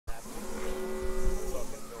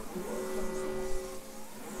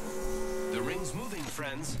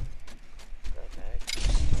friends.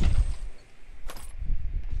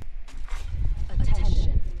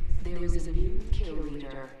 Attention, there is a new kill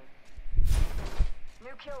leader.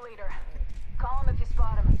 New kill leader. Call him if you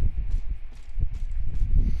spot him.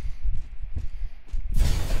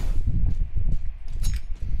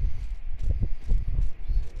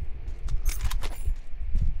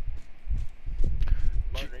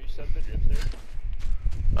 Martin, are you subbed to Drifter?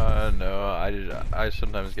 No, I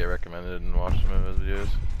sometimes get recommended and watch some of his videos.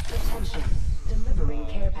 Attention, delivering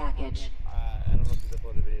care package. I don't know if he's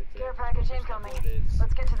uploaded a video today. Care package incoming.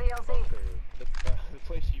 Let's get to the LZ. The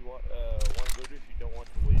place you want to go to if you don't want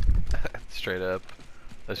to wait. Straight up.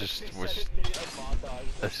 That's just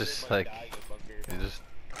like you just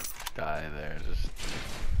die there, just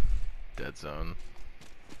dead zone.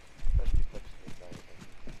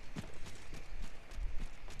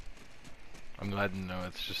 I'm glad to know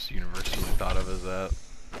it's just universally thought of as that.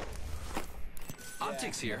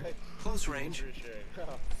 Optics here. Close range.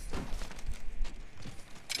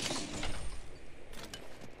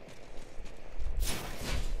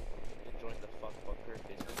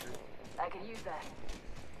 I could use that.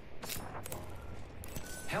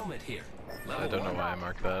 Helmet here. I don't know why I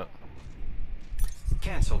marked that.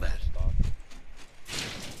 Cancel that.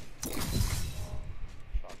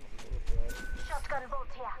 Shotgun bolt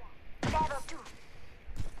here. Level 2.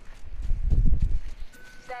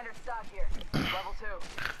 Standard stock here. Level 2.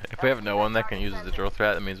 If we have no one that can use the drill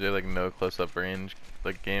threat, that means we have like no close-up range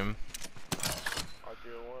like game. Ready?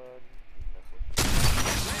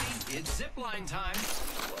 It's zipline time.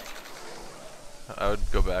 I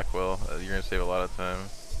would go back, Will. You're gonna save a lot of time.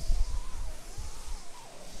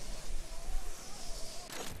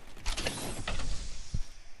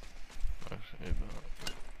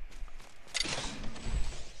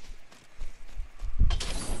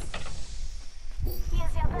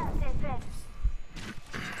 Here's your birthday friend.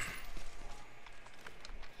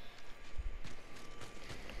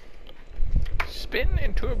 Spin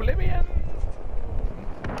into oblivion.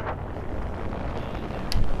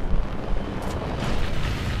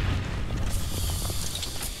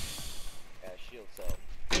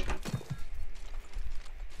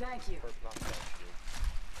 Thank you.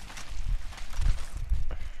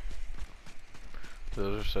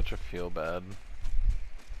 Those are such a feel bad.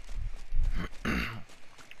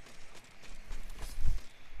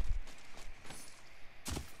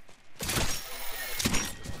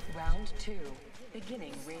 Round 2,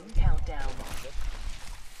 beginning ring countdown.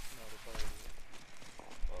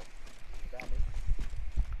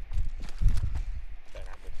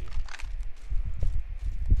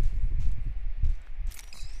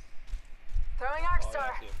 Throwing arc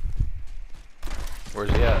star.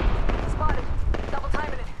 Where's he at? Spotted. Double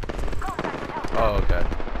timing it. Contact with help. Oh, okay.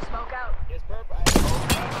 Smoke out. Yes, Perp.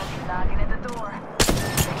 Knocking at the door.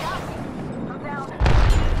 They got me. I'm down.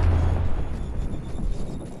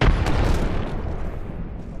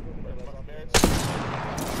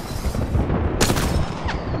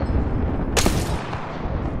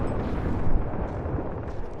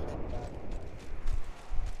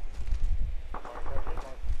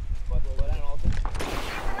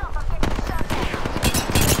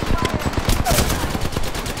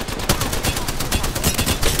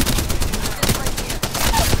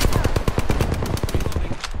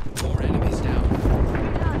 Four enemies down.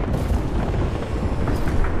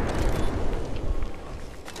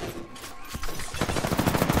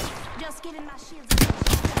 Just giving my shields.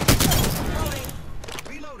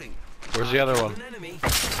 Reloading. Where's the other one? An enemy.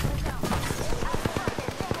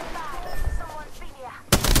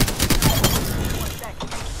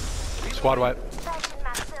 Squad wipe. Patching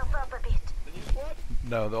myself up a bit. The new squad?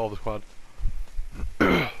 No, all the squad.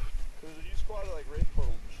 There's a new squad like race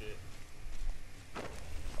portal and shit.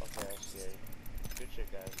 Okay, I see. Good shit,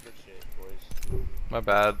 guys. Good shit, boys. My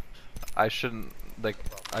bad. I shouldn't, like,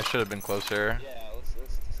 I should have been closer. Yeah,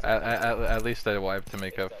 At least I wiped to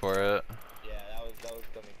make up for it. Yeah, that was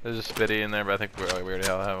dummy. There's a spitty in there, but I think we already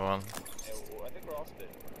have one. Yeah, I think we're all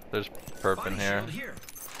spitting. There's perp in Body here. shield here.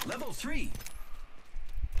 Level 3.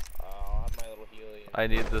 I'll have my little healy. I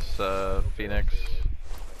need this Phoenix.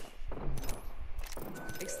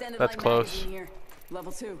 Extended That's light close. magazine here.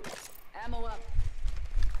 Level 2. Ammo up.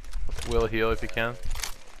 Will heal if you can.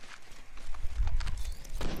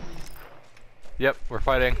 Yep, we're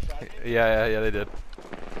fighting. Yeah, they did.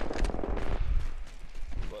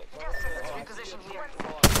 Reposition here.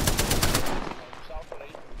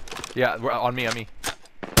 Yeah, we're on me.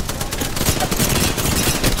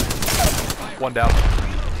 One down.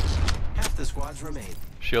 Half the squads remain.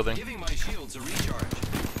 Shielding. Giving my shields a recharge.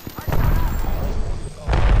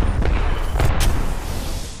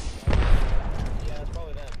 Yeah,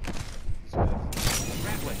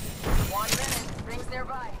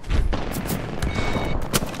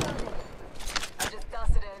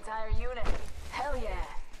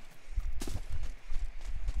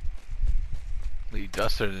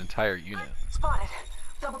 dusted an entire unit. Spotted.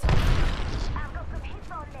 Double tap. I've got some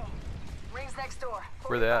hits on me. Rings next door.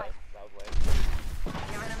 Where they at? That was lame.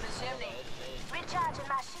 Giving him the chimney. Recharging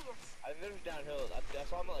my shields. I think they're downhill. I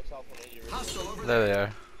saw them at like South 180. Hostile over There there. they are.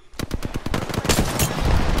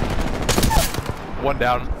 One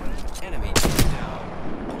down. Enemy taken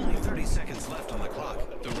down. Only 30 seconds left on the clock.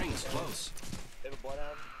 The ring's close. They have a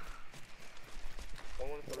bloodhound.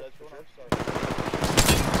 One for red for sure.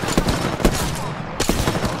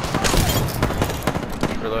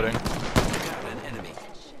 Reloading. Took out an enemy.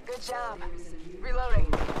 Good job. Reloading.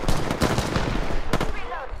 Reloading.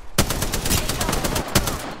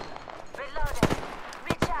 Reloading.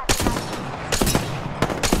 Recharging my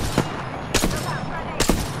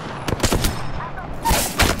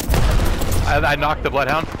shields. I knocked the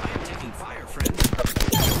bloodhound. I am taking fire, friend.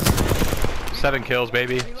 7 kills,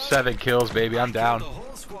 baby. 7 kills, baby. I'm down. The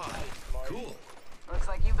whole squad. Cool. Looks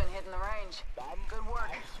like you've been hitting the range. Good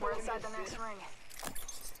work. We're inside the next ring.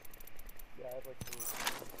 Yeah, I have like two.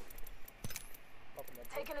 Up in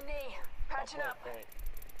that Taking a knee. Patching up. point.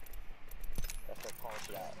 That's what calling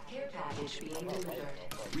it out. Care package being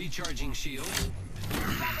delivered. Recharging shield.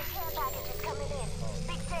 Rapid care package is coming in.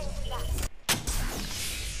 Big things.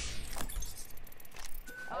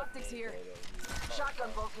 Optics here. Shotgun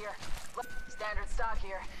bolt here. Standard stock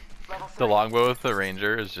here. Level 3. The longbow with the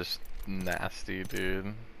ranger is just nasty,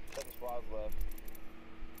 dude. 7 squads left.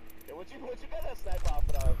 Yeah, once you got that sniper off,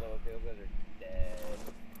 and I was like, okay, those guys are dead.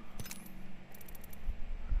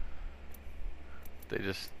 They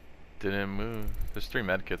just didn't move. There's 3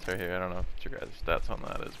 medkits right here. I don't know what your guys' stats on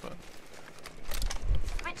that is, but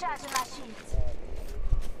Recharging my shields.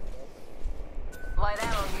 Light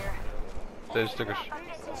ammo here. they just took a. I'm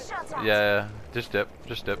getting shot at. Yeah, just dip,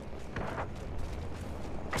 just dip.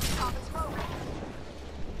 Popping smoke.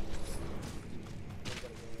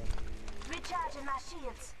 Recharging my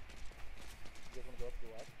shields.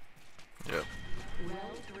 Yep.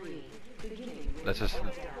 Round 3. Beginning. That's just.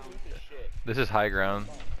 Countdown. This is high ground.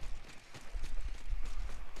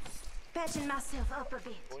 Patching myself up a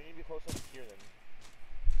bit. Well, you need to be close enough to hear them.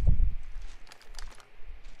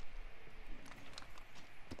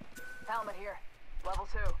 Helmet here. Level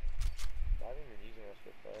 2. I haven't even using this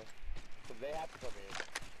shit though. So they have to come in.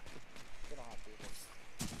 They don't have to.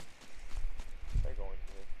 They're going to.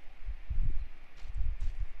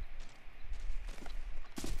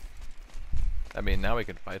 I mean, now we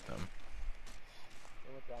can fight them.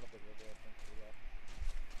 They went down a bit there, I think, for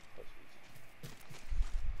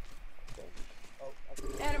that. Oh, I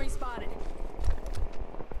see. Enemy spotted.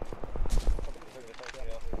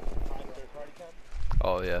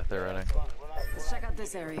 Oh yeah, they're running. Let's check out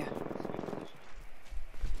this area.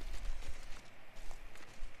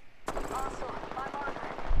 Hostile, my marker.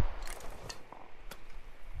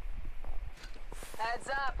 Heads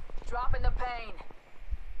up. Dropping the pain.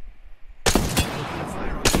 Fire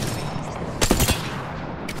on the enemy.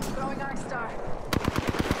 Throwing Arc Star.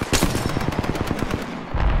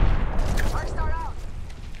 Arc Star out.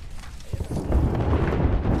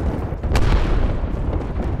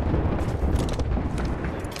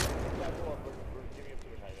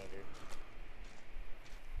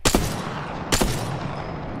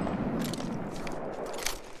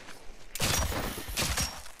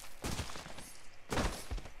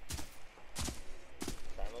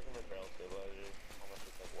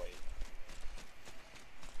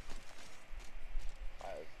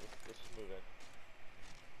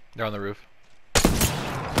 They're on the roof.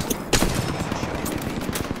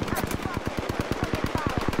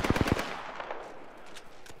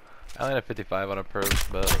 I only have 55 on a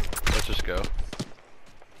perv, but let's just go.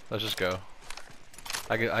 Let's just go.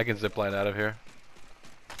 I can zip line out of here.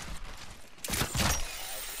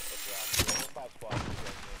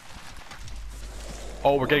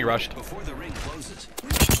 Oh, we're getting rushed. Before the ring closes.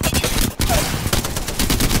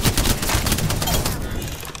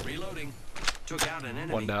 Reloading. Took out an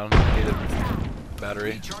enemy. One down. Needed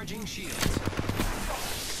battery. Recharging shields.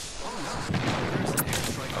 Oh no. There's an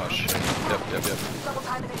airstrike. Oh shit. Yep. Double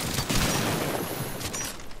timing it.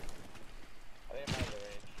 I think I'm out of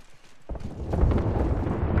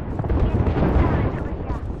the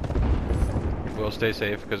range. We'll stay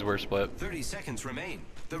safe because we're split. 30 seconds remain.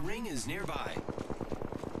 The ring is nearby.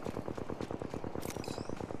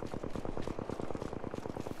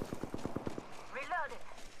 Reloaded.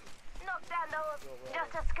 Knock down those.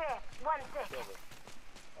 Just a scrap. 1 second.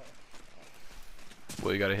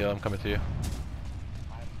 Well, you gotta heal. I'm coming to you. I'm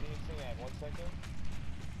being seen at 1 second.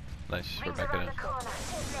 Nice. We're Rings back in around it. the corner. 10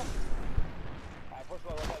 left. Alright, first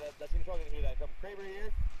of all, that seems probably gonna hear that. Come Kraber here.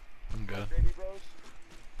 I'm good. Gravy bros.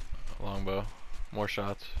 Longbow. More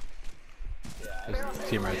shots. Yeah, There's a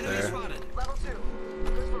team right Enemy there. spotted. Level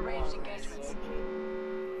 2. Good for ranged engagements.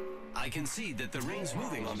 I can see that the ring's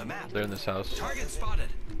moving on the map. They're in this house. Target spotted.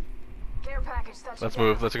 Care package touching Let's down.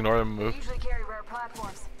 move. Let's ignore them and They move. usually carry rare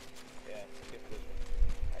platforms. Yeah, skip this one.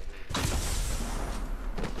 I agree.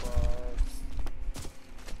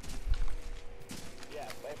 Yeah,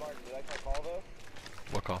 hey Martin, you like my call though?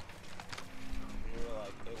 What call? You were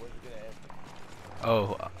like, hey, where's it gonna end?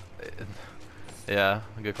 Oh, yeah.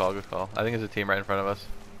 Good call. Good call. I think there's a team right in front of us.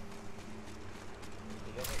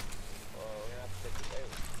 You get it? Well, we're gonna have to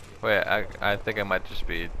take the Wait, I think I might just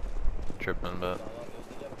be tripping, but No, there's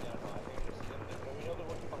the I think there's we know they're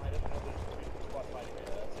working behind us. We know there's two squads fighting right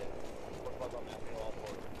now. That's it. Four squads on map. We know all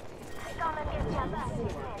four.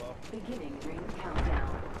 Beginning ring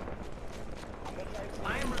countdown. I'm gonna try to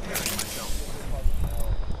I am repairing myself.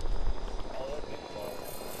 all those big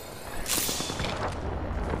balls.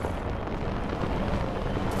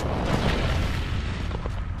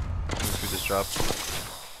 we just dropped.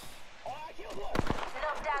 Oh, I killed one!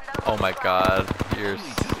 Look down those Oh my god, you're Only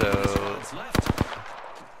 2 so. squads left.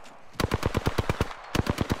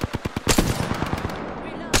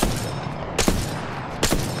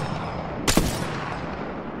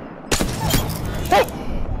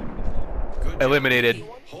 Good Eliminated. job.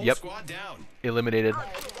 Whole Yep. squad down. Eliminated.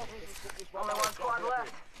 Only one squad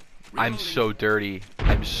left. I'm so dirty.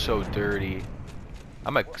 I'm so dirty.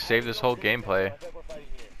 I'm gonna save this whole gameplay. I think we're fighting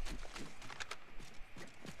here.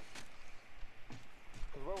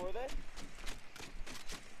 Cause where were they?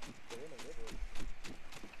 They're in the river.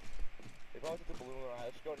 They probably took the balloon around.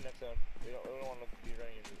 Let's go to the next zone. We don't want to be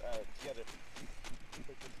running into together.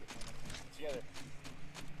 Together.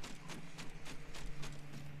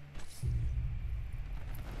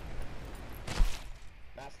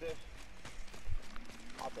 Mastiff.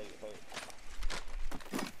 I'll take it,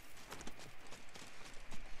 please.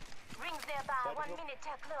 Rings nearby. 1 minute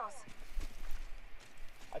till close.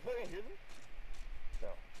 I feel like I hear them. No,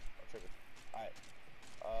 I'm tripping. Alright.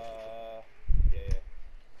 Yeah.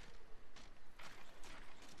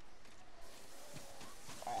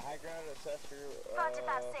 Alright, high ground assess for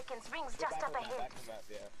 45 seconds. Rings go just back up to the map, ahead. back to the map,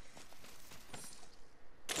 yeah.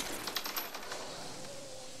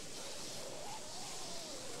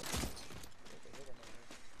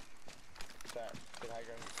 Sorry, get high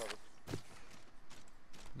ground covered.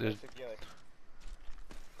 There's Stick together.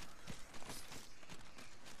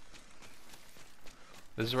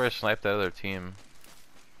 this is where I sniped that other team.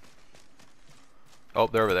 Oh,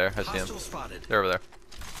 they're over there. I see them. Hostile spotted. They're over there.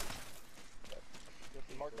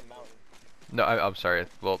 Just mark the mountain. No, I'm sorry.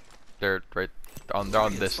 Well, they're right on. They're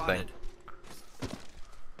on this thing.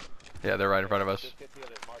 Yeah, they're right in front of us. Just get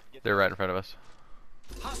together. Mark, get They're right in front of us.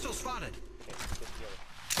 Hostile spotted. Okay, get together.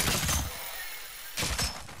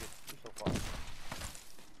 You're so far.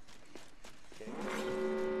 Okay.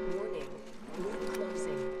 Warning. Ring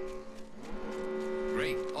closing.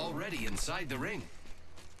 Great. Already inside the ring.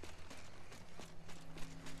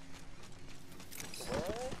 So where are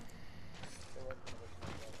they? They're right in front of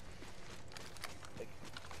us. Like,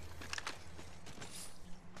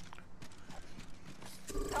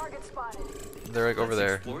 Target spotted. They're like over Let's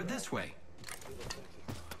there. explore this way.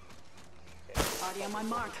 Body on my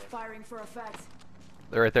mark, firing for effect.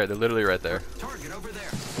 They're right there. They're literally right there. Target over there.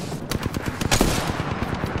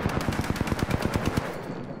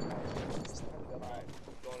 alright,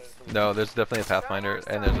 going in for the No, there's definitely a Pathfinder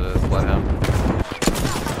and there's a Bloodhound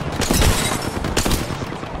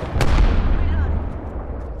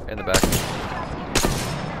in the back.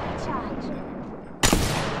 Charge.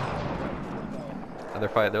 And they're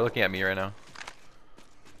fighting. They're looking at me right now.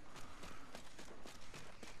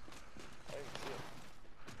 I didn't see it.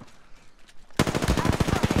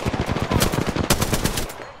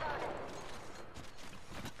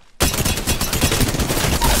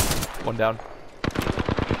 One down.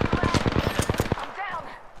 I'm down.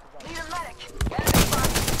 Need a medic. Enemy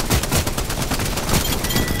spotted.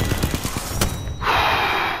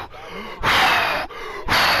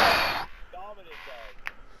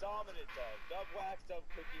 Dominant dog. Dub wax, dub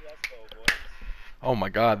cookie, let's go, boys. Oh my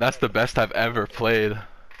god, that's the best I've ever played.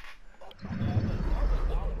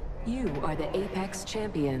 You are the Apex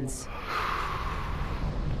champions.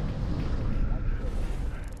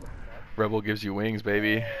 Rebel gives you wings,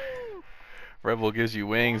 baby. Rebel gives you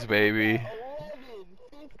wings, baby. 11,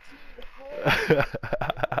 15, 4.